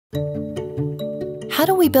How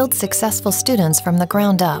do we build successful students from the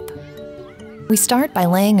ground up? We start by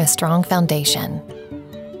laying a strong foundation,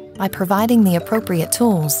 by providing the appropriate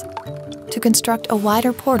tools to construct a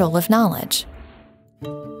wider portal of knowledge,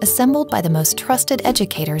 assembled by the most trusted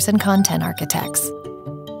educators and content architects.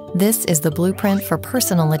 This is the blueprint for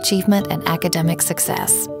personal achievement and academic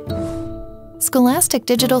success. Scholastic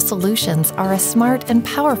Digital Solutions are a smart and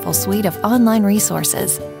powerful suite of online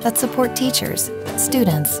resources that support teachers,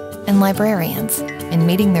 students, and librarians in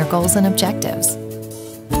meeting their goals and objectives.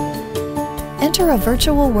 Enter a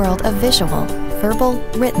virtual world of visual, verbal,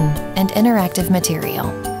 written, and interactive material,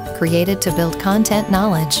 created to build content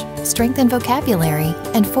knowledge, strengthen vocabulary,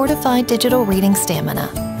 and fortify digital reading stamina,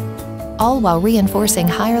 all while reinforcing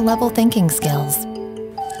higher-level thinking skills.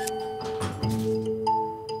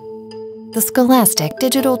 The Scholastic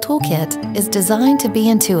Digital Toolkit is designed to be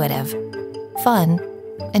intuitive, fun,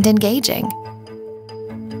 and engaging.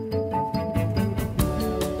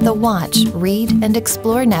 The Watch, Read, and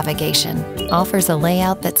Explore navigation offers a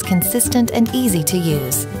layout that's consistent and easy to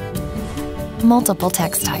use. Multiple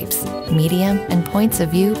text types, media, and points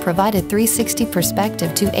of view provide a 360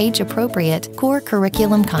 perspective to age-appropriate core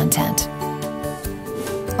curriculum content.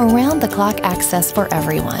 Around-the-clock access for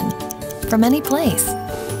everyone, from any place,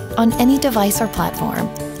 on any device or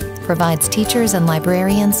platform, provides teachers and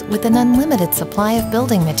librarians with an unlimited supply of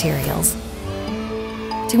building materials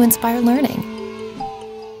to inspire learning,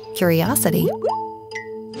 curiosity,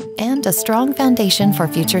 and a strong foundation for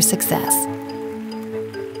future success.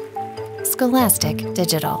 Scholastic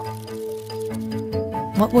Digital.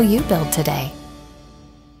 What will you build today?